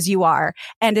talented as you are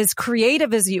and as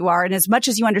creative as you are, and as much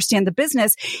as you understand the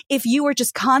business, if you were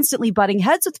just constantly butting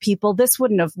heads with people, this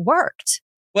wouldn't have worked.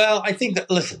 Well, I think that,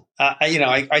 listen,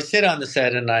 I sit on the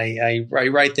set and I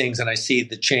write things and I see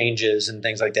the changes and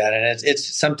things like that. And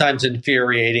it's sometimes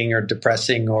infuriating or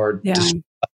depressing or,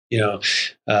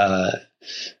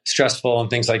 stressful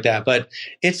and things like that. But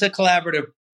it's a collaborative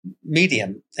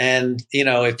medium. And,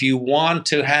 if you want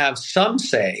to have some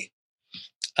say,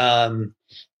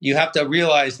 you have to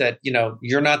realize that,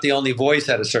 you're not the only voice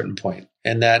at a certain point,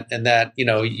 and that,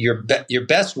 your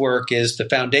best work is the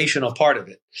foundational part of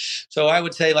it. So I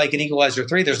would say, like in Equalizer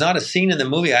 3, there's not a scene in the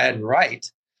movie I didn't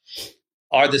write.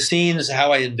 Are the scenes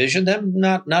how I envisioned them?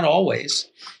 Not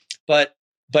always, but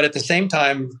at the same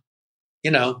time,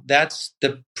 that's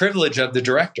the privilege of the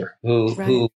director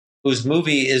whose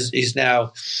movie is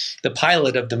now the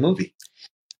pilot of the movie.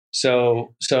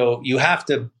 So you have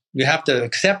to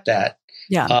accept that.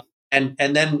 Yeah. And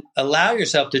then allow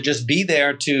yourself to just be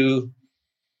there to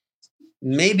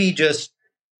maybe just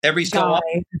every so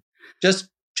often,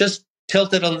 just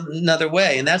tilt it another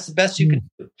way. And that's the best you can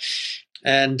do.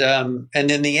 And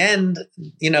in the end,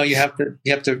 you have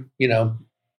to,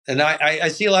 and I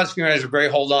see a lot of screenwriters are very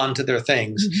hold on to their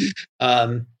things.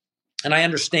 And I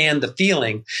understand the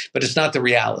feeling, but it's not the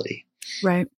reality.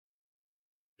 Right.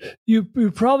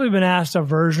 You've probably been asked a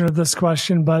version of this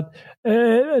question, but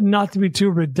not to be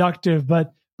too reductive,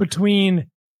 but between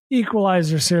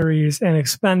Equalizer series and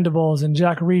Expendables and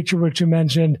Jack Reacher, which you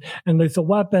mentioned, and Lethal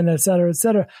Weapon, et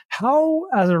cetera, how,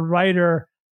 as a writer,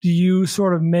 do you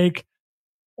sort of make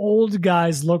old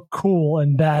guys look cool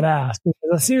and badass? Because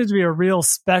that seems to be a real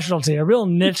specialty, a real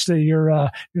niche that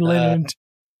you're leaning into.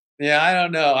 Yeah, I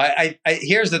don't know.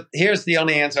 Here's the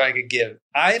only answer I could give.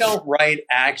 I don't write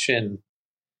action.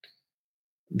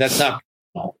 That's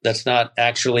not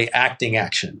actually acting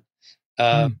action.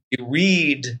 You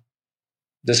read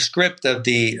the script of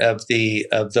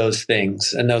those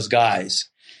things and those guys.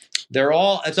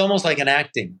 It's almost like an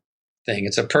acting thing.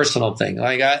 It's a personal thing.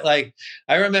 I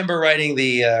remember writing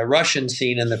the Russian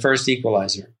scene in the first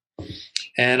Equalizer,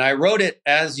 and I wrote it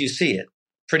as you see it,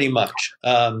 pretty much.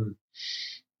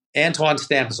 Antoine's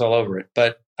stamp is all over it,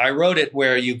 but I wrote it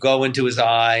where you go into his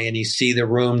eye and you see the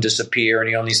room disappear and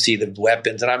you only see the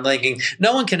weapons. And I'm thinking,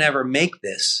 no one can ever make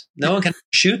this. No one can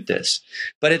shoot this.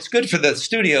 But it's good for the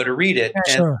studio to read it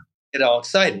and get all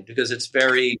excited, because it's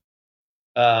very,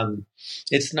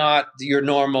 it's not your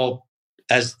normal,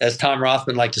 as Tom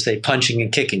Rothman liked to say, punching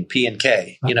and kicking, P and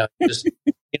K.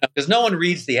 Because no one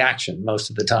reads the action most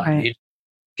of the time. Right. You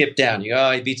skip down. You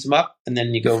go, he beats him up, and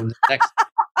then you go to the next.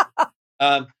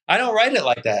 I don't write it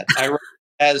like that. I write it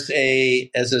as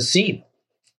a scene,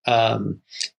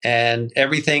 and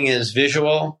everything is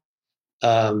visual.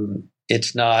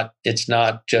 It's not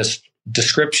just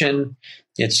description.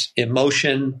 It's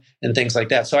emotion and things like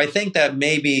that. So I think that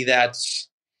maybe that's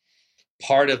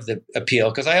part of the appeal,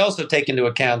 because I also take into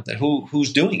account that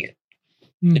who's doing it.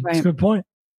 That's a good point.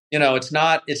 It's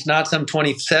not some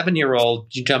 27-year-old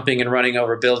jumping and running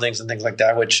over buildings and things like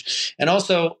that. And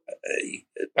also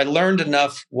I learned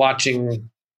enough watching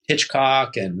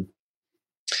Hitchcock and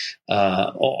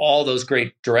all those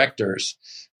great directors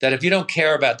that if you don't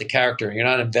care about the character, you're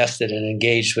not invested and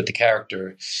engaged with the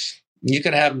character, you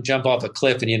can have them jump off a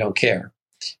cliff and you don't care.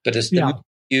 But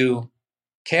you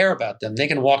care about them, they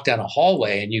can walk down a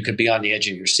hallway and you could be on the edge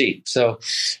of your seat. So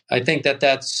I think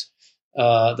that's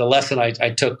the lesson I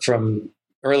took from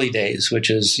early days, which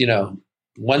is,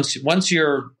 once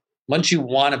you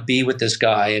want to be with this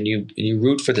guy and you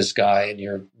root for this guy and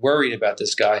you're worried about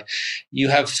this guy, you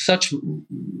have such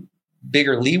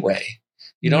bigger leeway.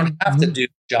 You don't have to do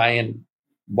giant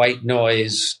white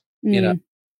noise,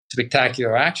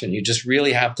 spectacular action. You just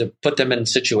really have to put them in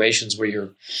situations where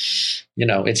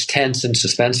it's tense and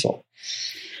suspenseful.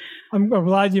 I'm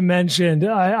glad you mentioned,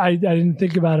 I didn't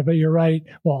think about it, but you're right.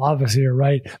 Well, obviously you're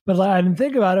right, but I didn't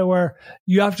think about it where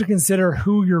you have to consider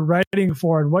who you're writing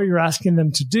for and what you're asking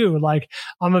them to do. Like,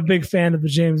 I'm a big fan of the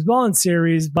James Bond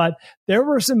series, but there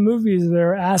were some movies that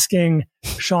are asking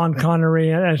Sean Connery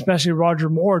and especially Roger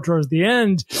Moore towards the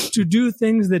end to do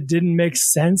things that didn't make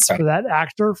sense for that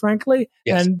actor, frankly.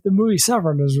 Yes. And the movie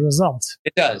suffered as a result.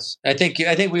 It does. I think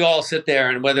we all sit there,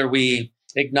 and whether we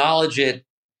acknowledge it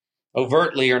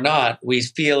overtly or not, we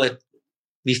feel it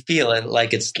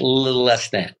like it's a little less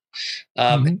than.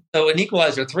 So in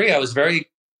Equalizer 3, I was very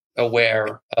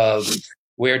aware of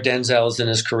where Denzel's in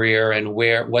his career and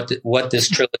what this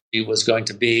trilogy was going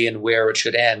to be and where it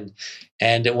should end.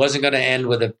 And it wasn't going to end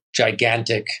with a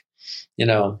gigantic,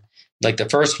 like the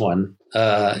first one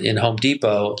in Home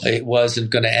Depot. It wasn't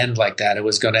going to end like that. It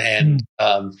was going to end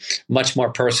much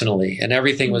more personally, and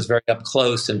everything was very up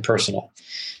close and personal.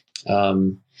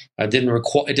 It didn't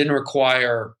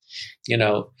require,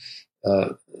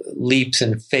 leaps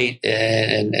and fate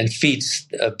and feats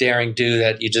of daring do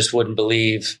that you just wouldn't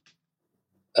believe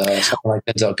someone like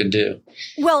Denzel can do.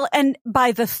 Well, and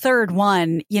by the third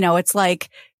one, it's like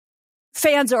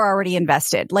fans are already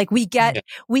invested. Like we get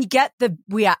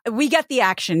the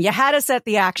action. You had us at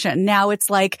the action. Now it's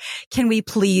like, can we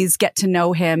please get to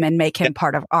know him and make him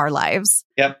part of our lives?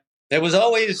 Yep.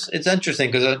 It's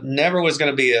interesting because it never was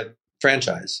going to be a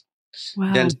franchise.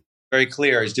 Wow. Denzel's very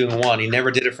clear. He's doing one. He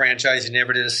never did a franchise. He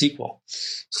never did a sequel.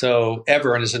 So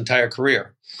ever in his entire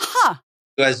career. Huh.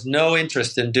 He has no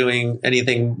interest in doing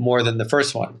anything more than the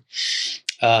first one.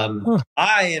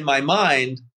 I, in my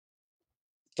mind,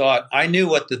 thought I knew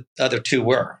what the other two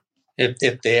were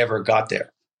if they ever got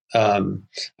there.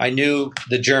 I knew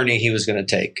the journey he was going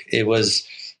to take. It was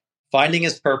finding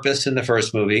his purpose in the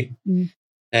first movie.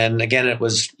 And again,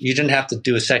 you didn't have to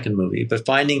do a second movie, but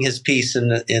finding his piece in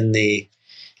the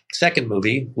second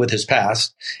movie with his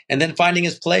past, and then finding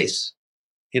his place,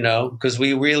 because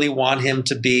we really want him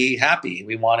to be happy.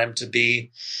 We want him to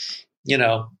be,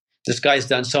 this guy's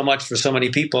done so much for so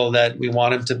many people that we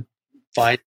want him to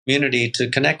find community to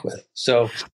connect with.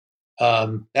 So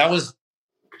that was,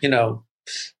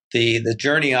 the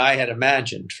journey I had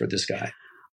imagined for this guy.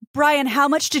 Brian, how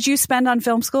much did you spend on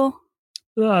film school?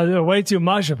 Way too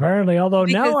much, apparently. Although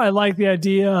now I like the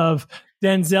idea of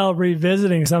Denzel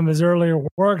revisiting some of his earlier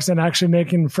works and actually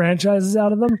making franchises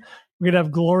out of them. We could have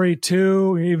Glory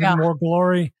 2, even more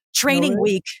Glory. Training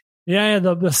Week. Yeah,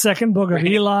 the second book of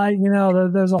Eli.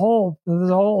 There's a whole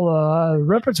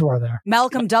repertoire there.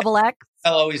 Malcolm XX.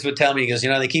 Al always would tell me, because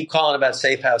they keep calling about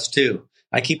Safe House 2.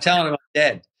 I keep telling them I'm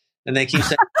dead, and they keep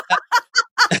saying.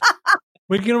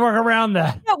 We can work around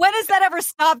that. Yeah, when has that ever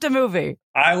stopped a movie?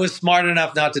 I was smart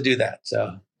enough not to do that.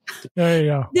 So there you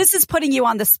go. This is putting you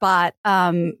on the spot.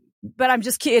 But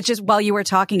it's just while you were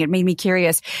talking, it made me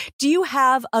curious. Do you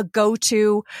have a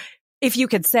go-to, if you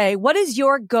could say, what is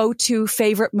your go-to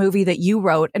favorite movie that you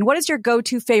wrote? And what is your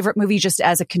go-to favorite movie just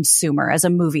as a consumer, as a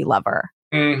movie lover?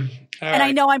 And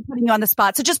I know I'm putting you on the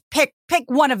spot, so just pick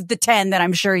one of the 10 that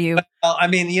I'm sure you. Well,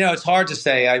 it's hard to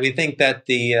say. I think that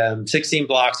the 16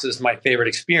 Blocks is my favorite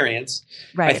experience.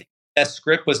 Right. I think the best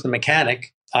script was The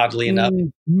Mechanic. Oddly enough,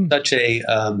 such a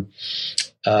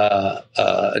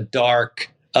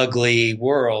dark, ugly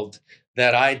world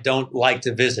that I don't like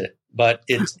to visit, but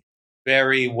it's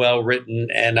very well written,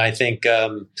 and I think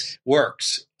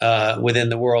works within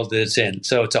the world that it's in.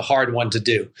 So it's a hard one to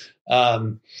do.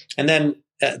 And then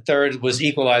third was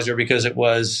Equalizer, because it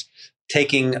was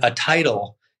taking a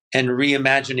title and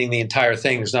reimagining the entire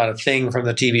thing. There's not a thing from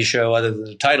the TV show other than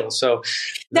the title. So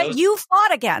that you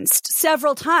fought against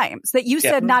several times, that you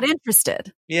said not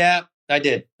interested. Yeah, I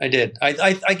did.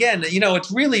 I again,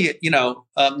 it's really,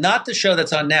 not the show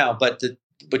that's on now, but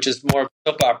which is more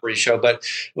soap opera show, but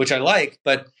which I like.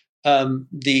 But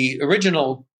the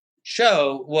original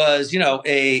show was,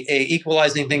 a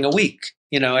equalizing thing a week.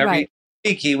 Every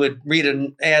week he would read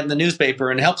an ad in the newspaper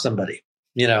and help somebody.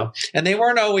 And they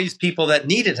weren't always people that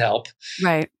needed help.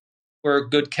 Right. Were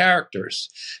good characters.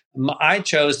 I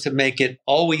chose to make it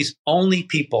always only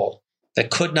people that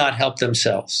could not help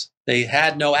themselves. They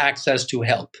had no access to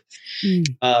help.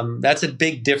 That's a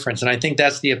big difference. And I think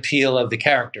that's the appeal of the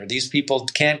character. These people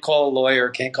can't call a lawyer,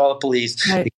 can't call the police,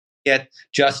 they can't get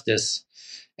justice.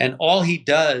 And all he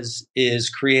does is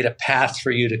create a path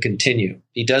for you to continue.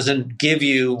 He doesn't give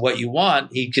you what you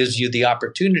want. He gives you the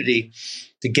opportunity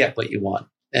to get what you want.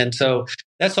 And so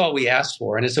that's all we asked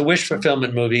for. And it's a wish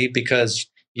fulfillment movie because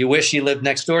you wish he lived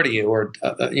next door to you, or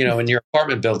in your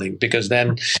apartment building, because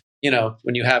then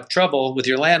when you have trouble with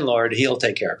your landlord, he'll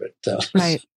take care of it. So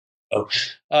right. So,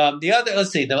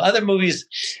 the other movies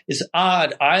is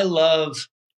odd. I love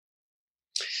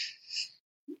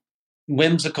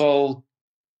whimsical.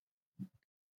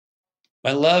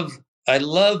 I love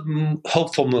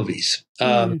hopeful movies.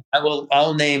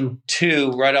 I'll name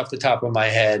two right off the top of my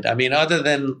head. I mean, other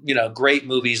than great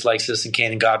movies like Citizen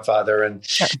Kane and Godfather, and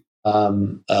sure.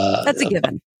 That's a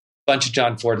given. A bunch of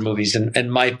John Ford movies,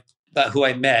 and my who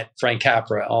I met, Frank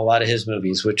Capra, a lot of his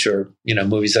movies, which are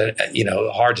movies that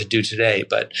hard to do today,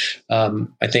 but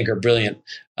I think are brilliant.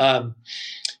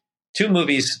 Two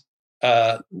movies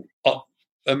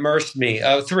immersed me.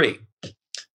 Three.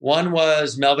 One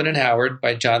was Melvin and Howard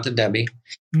by Jonathan Demme.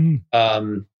 It's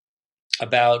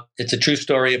a true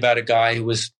story about a guy who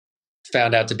was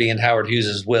found out to be in Howard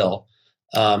Hughes's will,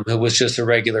 who was just a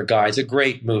regular guy. It's a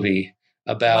great movie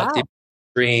about the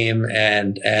dream,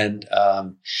 and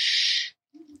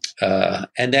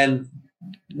then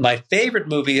my favorite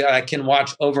movie I can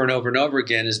watch over and over and over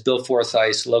again is Bill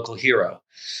Forsyth's Local Hero,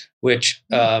 which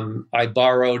I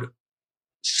borrowed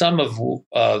some of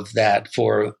that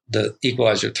for the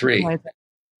Equalizer 3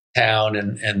 town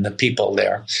and the people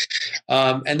there.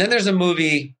 And then there's a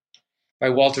movie by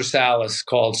Walter Salles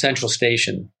called Central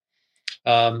Station,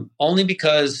 only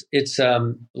because it's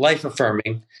life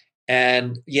affirming,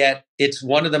 and yet it's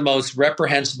one of the most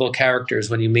reprehensible characters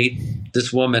when you meet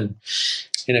this woman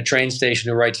in a train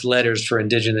station who writes letters for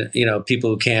indigenous, people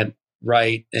who can't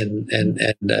write, and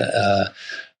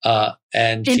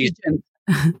she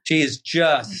is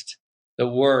just the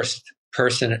worst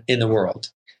person in the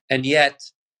world. And yet,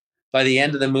 by the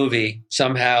end of the movie,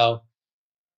 somehow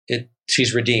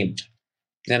she's redeemed.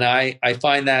 And I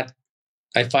find that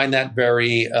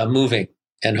very moving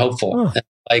and hopeful. And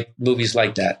I like movies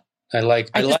like that. I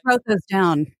wrote those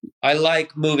down. I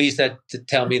like movies that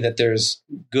tell me that there's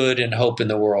good and hope in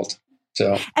the world.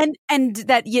 So and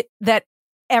that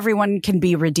everyone can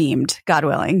be redeemed, God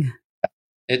willing.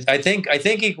 I think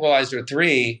Equalizer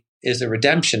 3 is a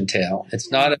redemption tale. It's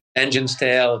not a vengeance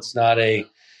tale. It's not a.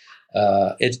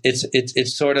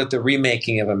 It's sort of the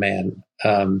remaking of a man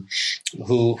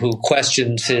who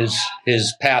questions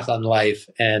his path on life,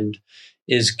 and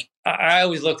is. I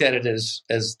always looked at it as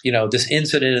this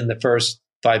incident in the first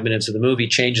 5 minutes of the movie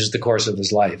changes the course of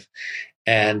his life,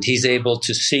 and he's able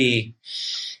to see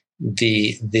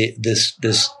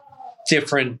this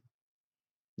different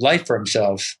life for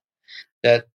himself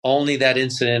that only that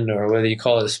incident, or whether you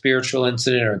call it a spiritual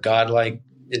incident or a godlike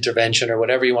intervention or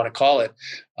whatever you want to call it,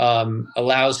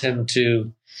 allows him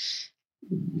to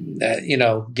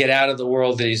get out of the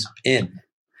world that he's in.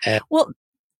 Well,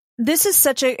 this is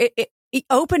such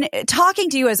talking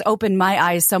to you has opened my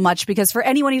eyes so much, because for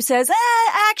anyone who says,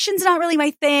 action's not really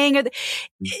my thing,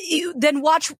 then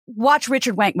watch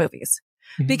Richard Wenk movies,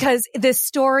 because this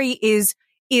story is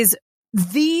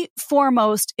the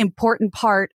foremost important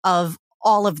part of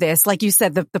all of this. Like you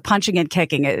said, the punching and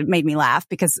kicking, it made me laugh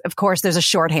because, of course, there's a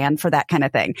shorthand for that kind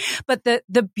of thing. But the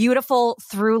beautiful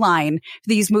through line for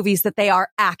these movies, that they are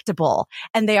actable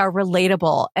and they are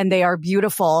relatable and they are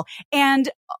beautiful.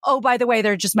 And, oh, by the way,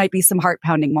 there just might be some heart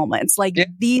pounding moments. Like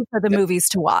these are the movies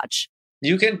to watch.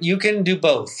 You can do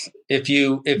both. If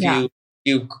you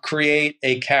create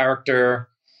a character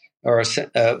or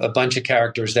a bunch of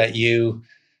characters that you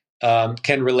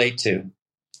can relate to.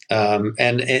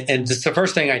 And it's the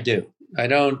first thing I do. I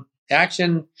don't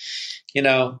action,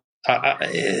 like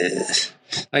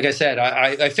I said,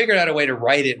 I figured out a way to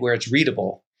write it where it's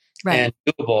readable and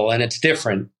doable, and it's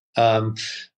different.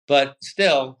 But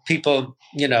still, people,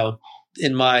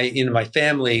 in my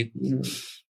family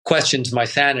questions my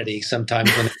sanity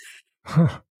sometimes when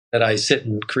that I sit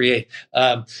and create.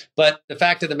 But the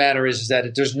fact of the matter is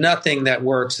that there's nothing that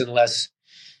works unless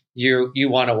you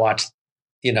want to watch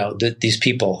these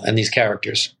people and these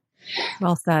characters.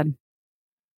 Well said.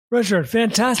 Richard,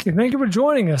 fantastic. Thank you for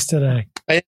joining us today.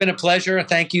 It's been a pleasure.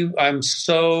 Thank you. I'm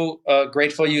so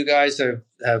grateful you guys are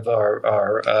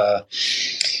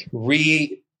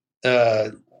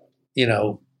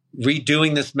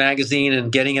redoing this magazine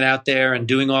and getting it out there and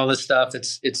doing all this stuff.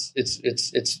 It's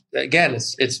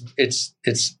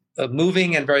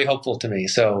moving and very hopeful to me.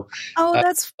 So,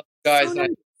 that's guys, so nice.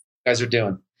 You guys are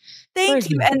doing. Thank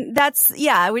you. And that's,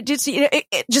 we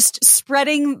just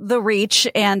spreading the reach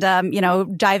and,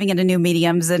 diving into new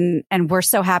mediums. And we're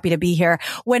so happy to be here.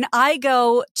 When I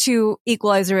go to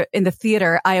Equalizer in the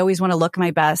theater, I always want to look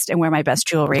my best and wear my best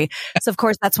jewelry. So of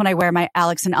course, that's when I wear my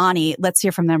Alex and Ani. Let's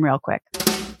hear from them real quick.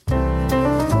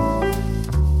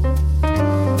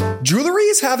 Jewelry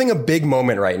is having a big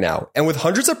moment right now, and with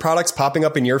hundreds of products popping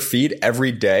up in your feed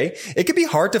every day, it can be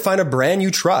hard to find a brand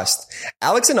you trust.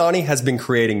 Alex and Ani has been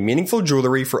creating meaningful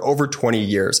jewelry for over 20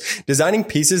 years, designing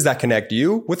pieces that connect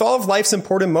you with all of life's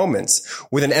important moments.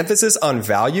 With an emphasis on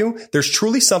value, there's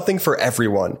truly something for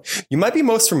everyone. You might be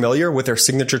most familiar with their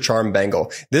signature charm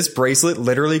bangle. This bracelet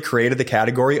literally created the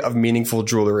category of meaningful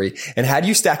jewelry and had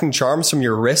you stacking charms from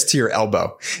your wrist to your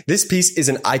elbow. This piece is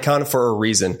an icon for a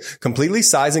reason. Completely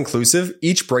size inclusive,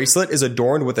 each bracelet is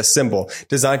adorned with a symbol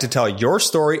designed to tell your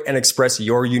story and express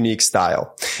your unique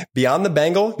style. Beyond the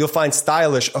bangle, you'll find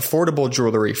stylish, affordable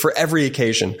jewelry for every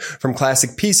occasion, from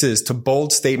classic pieces to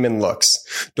bold statement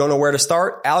looks. Don't know where to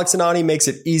start? Alex and Ani makes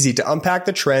it easy to unpack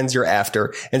the trends you're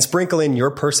after and sprinkle in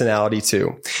your personality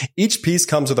too. Each piece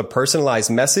comes with a personalized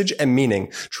message and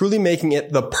meaning, truly making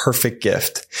it the perfect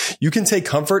gift. You can take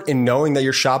comfort in knowing that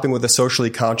you're shopping with a socially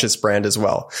conscious brand as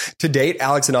well. To date,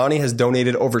 Alex and Ani has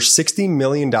donated over $60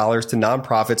 million to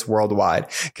nonprofits worldwide,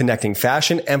 connecting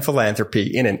fashion and philanthropy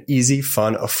in an easy,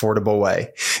 fun, affordable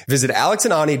way. Visit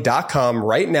alexandani.com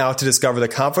right now to discover the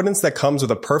confidence that comes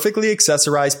with a perfectly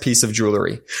accessorized piece of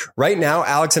jewelry. Right now,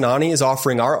 Alex and Ani is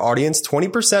offering our audience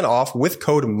 20% off with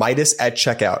code Midas at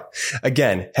checkout.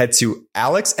 Again, head to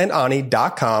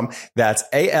alexandani.com. That's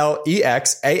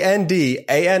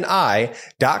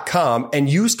alexandani.com and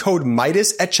use code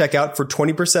Midas at checkout for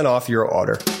 20% off your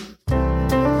order.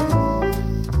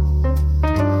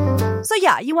 So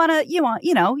yeah,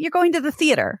 you're going to the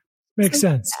theater. Makes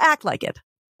sense. Act like it.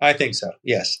 I think so.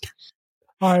 Yes.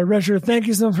 All right, Richard, thank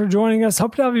you so much for joining us.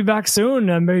 Hope to have you back soon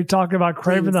and maybe talk about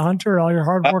Craven the Hunter, all your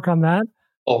hard work on that.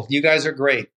 Oh, you guys are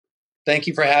great. Thank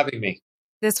you for having me.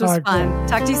 This was fun. Cool.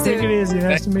 Talk to you soon. Take it easy.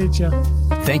 Nice to meet you.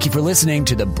 Thank you for listening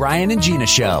to The Brian and Gina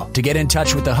Show. To get in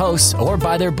touch with the hosts or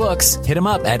buy their books, hit them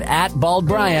up at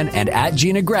 @BaldBrian and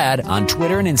 @GinaGrad on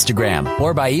Twitter and Instagram,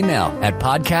 or by email at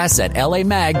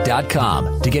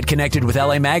podcasts@lamag.com. To get connected with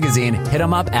LA Magazine, hit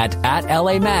them up at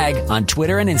 @LAMag on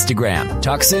Twitter and Instagram.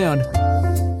 Talk soon.